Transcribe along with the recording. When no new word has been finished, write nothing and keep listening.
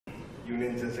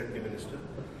Union Jal Shakti Minister,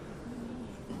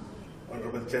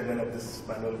 Honorable Chairman of this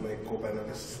panel, my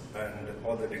co-panelists, and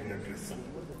all the dignitaries.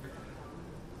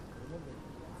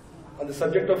 On the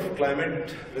subject of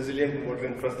climate resilient water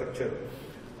infrastructure,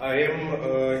 I am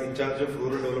in charge of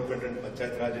rural development and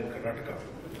Panchayat Raj in Karnataka.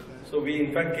 So we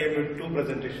in fact came with two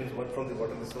presentations, one from the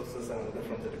water resources and another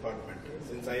from the department.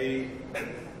 Since I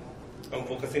am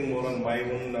focusing more on my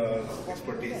own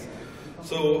expertise.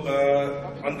 So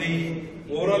on the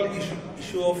overall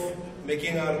issue of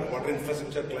making our water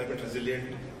infrastructure climate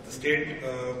resilient, the state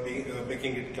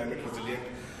making it climate resilient,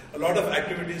 a lot of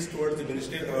activities towards the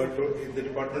ministry, in the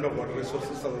Department of Water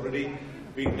Resources are already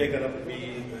being taken up.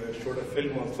 We showed a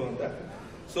film also on that.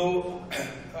 So,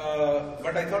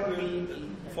 but I thought we will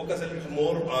focus a little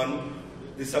more on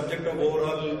the subject of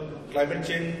overall climate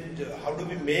change. How do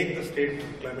we make the state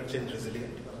climate change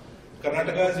resilient?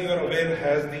 Karnataka, as you are aware,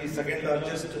 has the second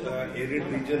largest arid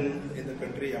region in the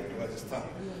country after Rajasthan.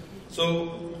 So,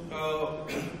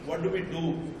 what do we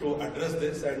do to address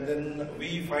this? And then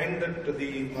we find that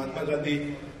the Mahatma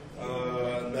Gandhi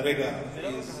Narega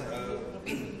is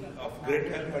of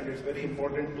great help, and it's a very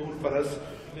important tool for us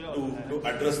to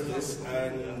address this.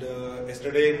 And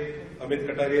yesterday, Amit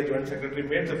Kataria, Joint Secretary,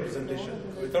 made the presentation.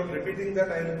 Without repeating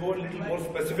that, I will go a little more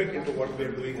specific into what we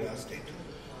are doing in our state.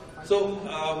 So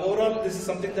overall, this is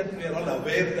something that we are all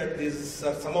aware that these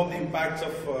are some of the impacts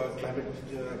of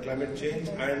climate change,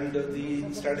 and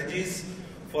the strategies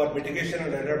for mitigation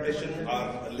and adaptation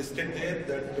are listed there.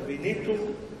 That we need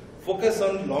to focus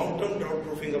on long-term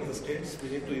drought-proofing of the states. We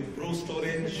need to improve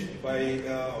storage by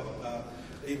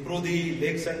improve the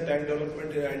lakes and tank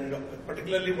development, and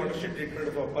particularly watershed treatment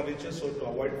of upper reaches, so to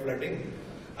avoid flooding.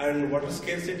 And water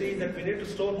scarcity, that we need to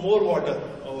store more water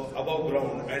above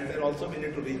ground, and then also we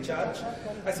need to recharge.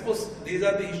 I suppose these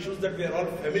are the issues that we are all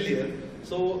familiar.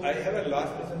 So I have a large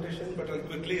presentation, but I'll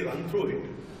quickly run through it.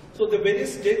 So the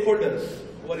various stakeholders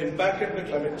who are impacted by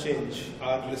climate change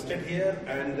are listed here,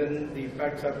 and then the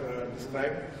impacts are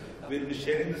described. We'll be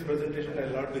sharing this presentation.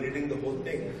 I'll not be reading the whole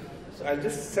thing. So I'll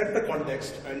just set the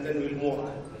context, and then we'll move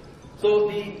on. So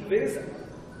the various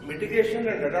mitigation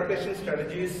and adaptation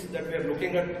strategies that we are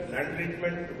looking at: land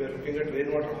treatment, we are looking at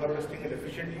rainwater harvesting and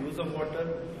efficient use of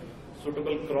water,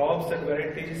 suitable crops and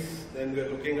varieties, then we are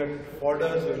looking at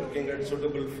fodders, we are looking at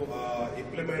suitable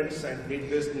implements and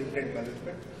need-based nutrient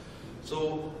management.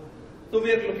 So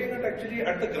we are looking at actually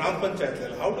at the Gram Panchayat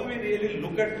level. How do we really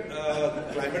look at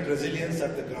climate resilience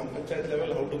at the Gram Panchayat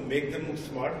level? How to make them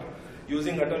smart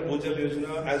using Atal Bhujal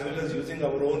Yojana as well as using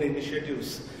our own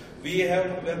initiatives. We are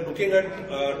looking at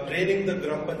training the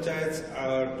Gram Panchayats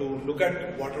to look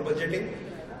at water budgeting.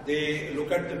 They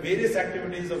look at the various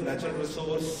activities of natural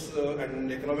resource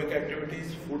and economic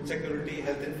activities, food security,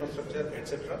 health infrastructure,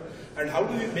 etc. And how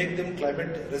do we make them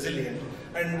climate resilient?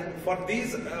 And for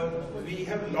these, we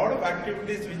have a lot of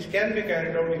activities which can be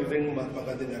carried out using Mahatma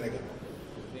Gandhi Narega.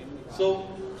 So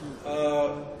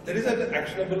there is an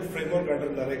actionable framework under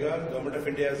Narega. Government of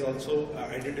India has also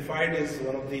identified as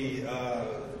one of the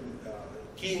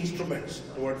key instruments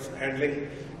towards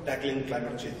tackling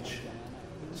climate change.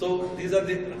 So these are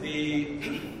the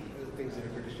things in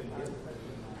repetition here.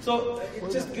 So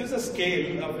it just gives a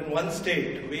scale of in one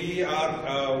state. We are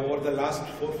over the last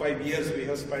 4 or 5 years, we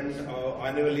have spent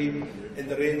annually in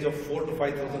the range of 4,000 to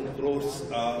 5,000 crores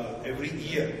every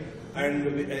year.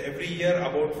 And every year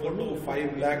about 4 to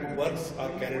 5 lakh works are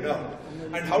carried out.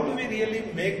 And how do we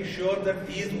really make sure that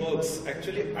these works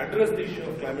actually address the issue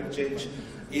of climate change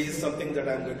is something that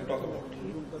I'm going to talk about.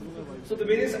 So the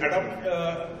various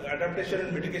adaptation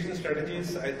and mitigation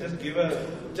strategies, I just give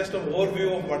just an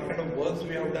overview of what kind of works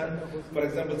we have done. For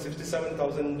example,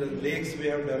 67,000 lakes we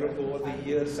have developed over the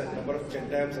years, and number of check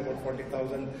dams about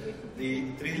 40,000. The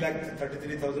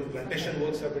 3,33,000 plantation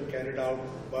works have been carried out,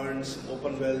 burns,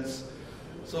 open wells,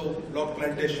 so block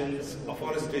plantations,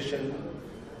 afforestation.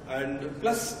 And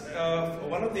plus,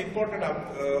 one of the important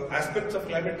aspects of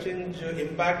climate change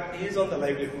impact is on the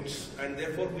livelihoods, and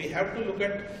therefore we have to look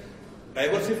at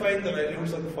diversifying the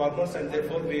livelihoods of the farmers, and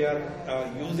therefore we are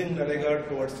using Narega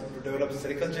to develop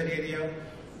sericulture area,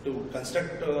 to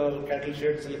construct cattle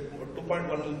sheds. Like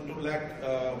 2.12 lakh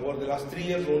over the last 3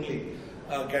 years only,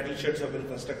 cattle sheds have been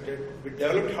constructed. We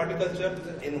developed horticulture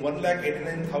in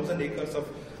 1,89,000 acres of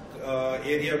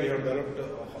area. We have developed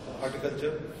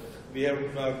horticulture. We are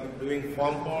doing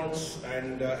farm ponds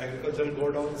and agricultural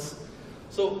go-downs.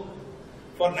 So,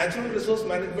 for natural resource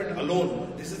management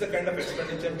alone, this is the kind of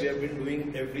expenditure we have been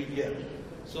doing every year.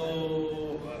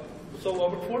 So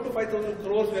about 4,000 to 5,000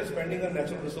 crores we are spending on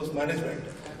natural resource management.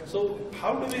 So,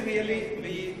 how do we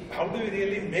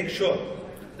really make sure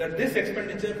that this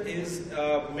expenditure is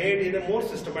made in a more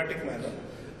systematic manner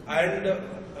and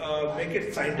make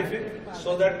it scientific,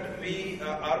 so that we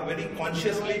are very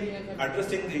consciously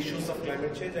addressing the issues of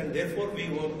climate change, and therefore we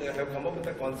have come up with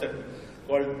a concept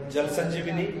called Jal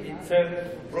Sanjeevani. It's a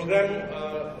program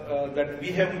that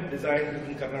we have designed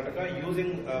in Karnataka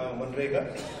using Manrega.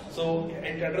 So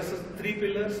it addresses 3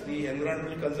 pillars: the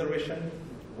environmental conservation,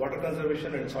 water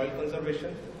conservation and soil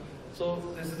conservation. So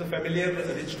this is a familiar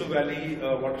rich to valley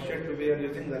watershed. We are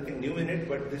using nothing new in it,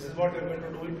 but this is what we are going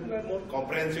to do it in a more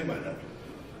comprehensive manner.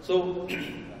 So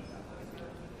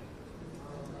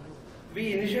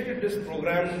we initiated this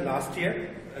program last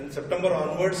year, and September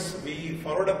onwards we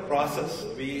followed a process.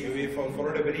 We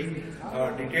followed a very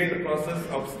detailed process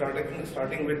of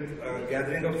starting with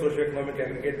gathering of socio-economic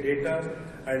aggregate data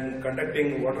and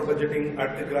conducting water budgeting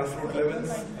at the grassroots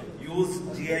levels, use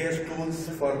GIS tools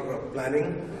for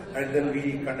planning, and then we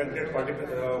conducted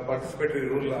participatory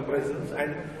rural appraisals.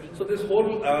 And so this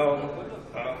whole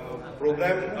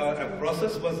program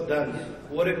process was done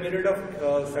over a period of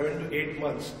 7 to 8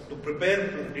 months to prepare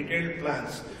detailed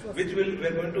plans, which we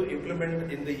are going to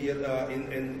implement in the year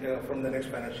from the next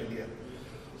financial year.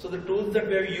 So the tools that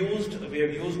we have used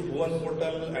Bhuvan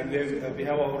portal, and we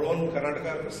have our own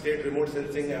Karnataka State Remote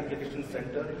Sensing Application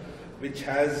Center, which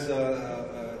has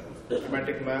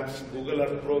thematic maps. Google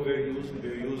Earth Pro we have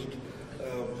used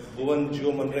Bhuvan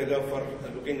Geo Manrega for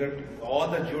looking at all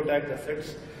the geotagged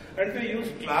assets. And we use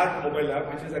Clark mobile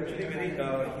app, which is actually very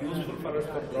useful for us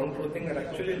for ground truthing and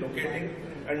actually locating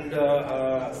and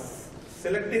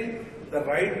selecting the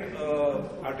right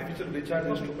artificial recharge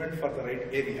instrument for the right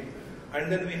area. And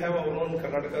then we have our own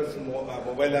Karnataka's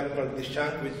mobile app called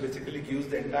Dishank, which basically gives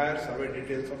the entire survey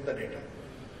details of the data.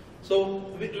 So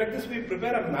like this, we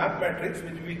prepare a map matrix,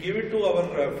 which we give it to our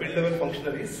field level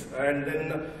functionaries, and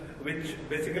then which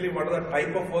basically what are the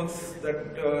type of works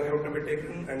that have to be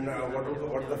taken, and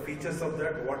what are the features of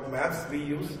that, what maps we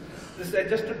use. This is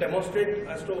just to demonstrate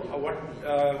as to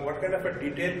what kind of a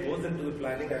detail goes into the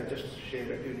planning. I just shared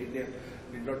it. You need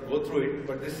not go through it,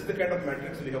 but this is the kind of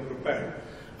matrix we have prepared.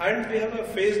 And we have a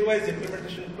phased-wise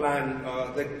implementation plan,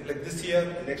 like this year,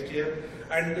 next year,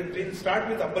 and we'll start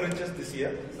with upper reaches this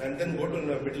year, and then go to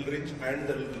the middle reach and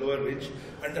the lower reach,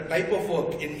 and the type of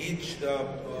work in each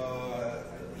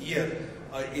year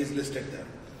is listed there.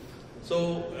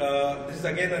 So this is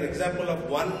again an example of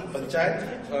one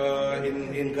Panchayat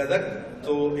in Gadag.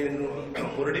 So in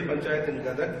Muradi Panchayat in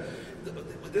Gadag,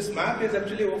 this map is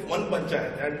actually of one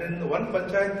Panchayat, and in one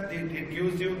Panchayat it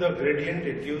gives you the gradient,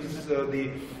 it gives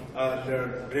the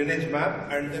drainage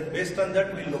map, and then based on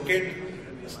that we locate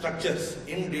structures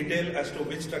in detail as to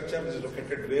which structure is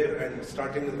located where, and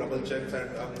starting with rubble checks and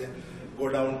then go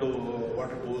down to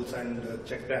water pools and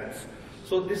check dams.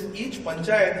 So each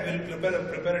Panchayat will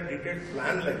prepare a detailed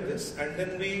plan like this, and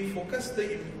then we focus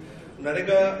the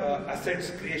Narega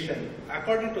assets creation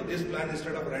according to this plan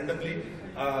instead of randomly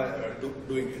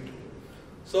doing it.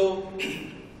 So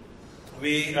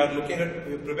we are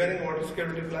preparing a water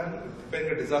security plan,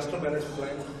 preparing a disaster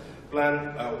management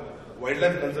plan,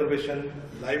 wildlife conservation,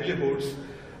 livelihoods,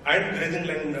 and grazing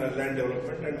land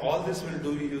development, and all this will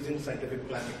do using scientific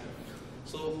planning.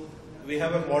 So we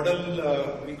have a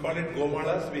model, we call it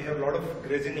Gomalas. We have a lot of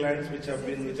grazing lands which are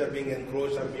being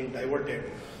encroached, are being diverted.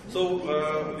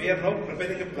 So we are now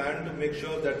preparing a plan to make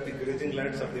sure that the grazing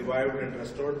lands are revived and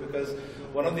restored, because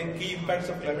one of the key impacts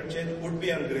of climate change would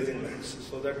be on grazing lands.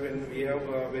 So that when we are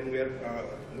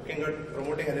looking at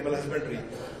promoting animal husbandry,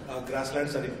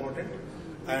 grasslands are important.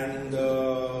 And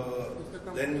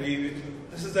then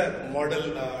this is a model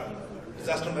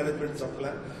disaster management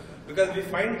sub-plan. Because we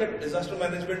find that disaster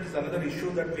management is another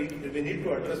issue that we need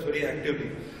to address very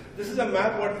actively. This is a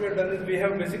map. What we have done is we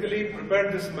have basically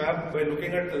prepared this map by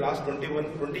looking at the last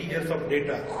 20 years of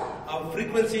data,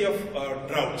 frequency of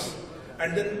droughts,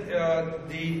 and then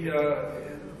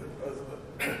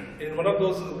in one of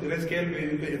those grayscale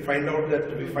we find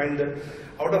that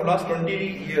out of last 20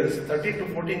 years, 13 to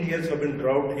 14 years have been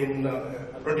drought in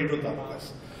 22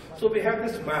 talukas. So we have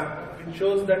this map which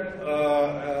shows that,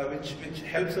 which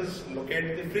helps us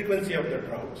locate the frequency of the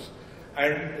droughts,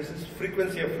 and this is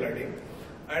frequency of flooding,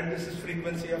 and this is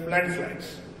frequency of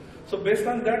landslides. So based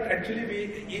on that, actually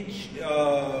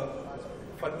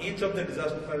for each of the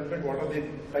disaster management, what are the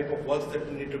type of works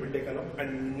that need to be taken up,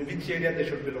 and in which area they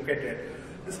should be located.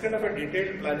 This kind of a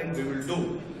detailed planning we will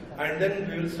do, and then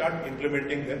we will start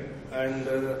implementing them, and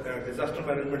disaster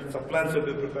management sub-plans will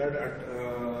be prepared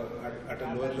at a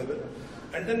lower level.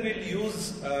 And then we'll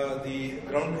use the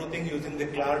ground truthing using the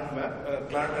CLART map.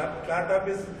 CLART app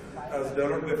is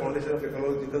developed by Foundation of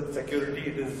Ecological Security.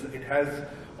 It has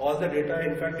all the data.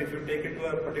 In fact, if you take it to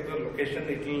a particular location,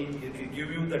 it will give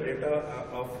you the data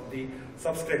of the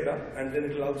substrata, and then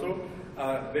it will also,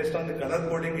 based on the color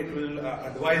coding, it will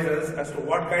advise us as to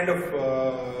what kind of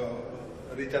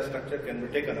recharge structure can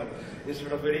be taken up.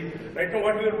 Instead of right now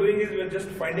what we are doing is we are just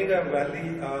finding a valley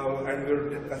and we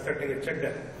are constructing a check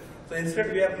dam. So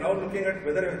instead we are now looking at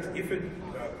whether if we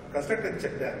construct a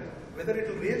check dam, whether it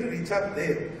will really recharge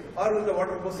there or will the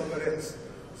water go somewhere else.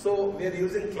 So we are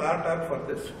using CLART app for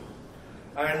this.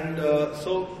 And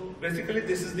so basically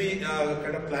this is the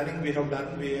kind of planning we have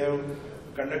done. We have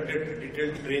conducted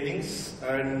detailed trainings,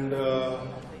 and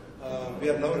we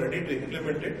are now ready to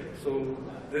implement it. So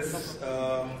this,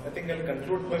 I think I'll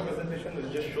conclude my presentation.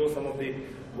 We'll just show some of the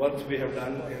works we have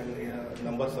done, and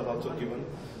numbers are also given.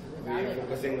 We are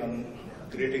focusing on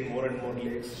creating more and more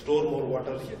lakes, store more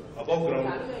water above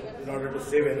ground in order to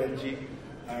save energy,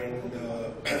 and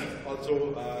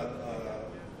also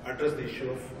address the issue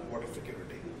of water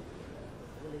security.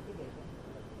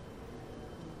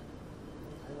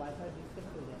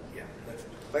 Yeah, that's it.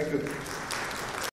 Thank you.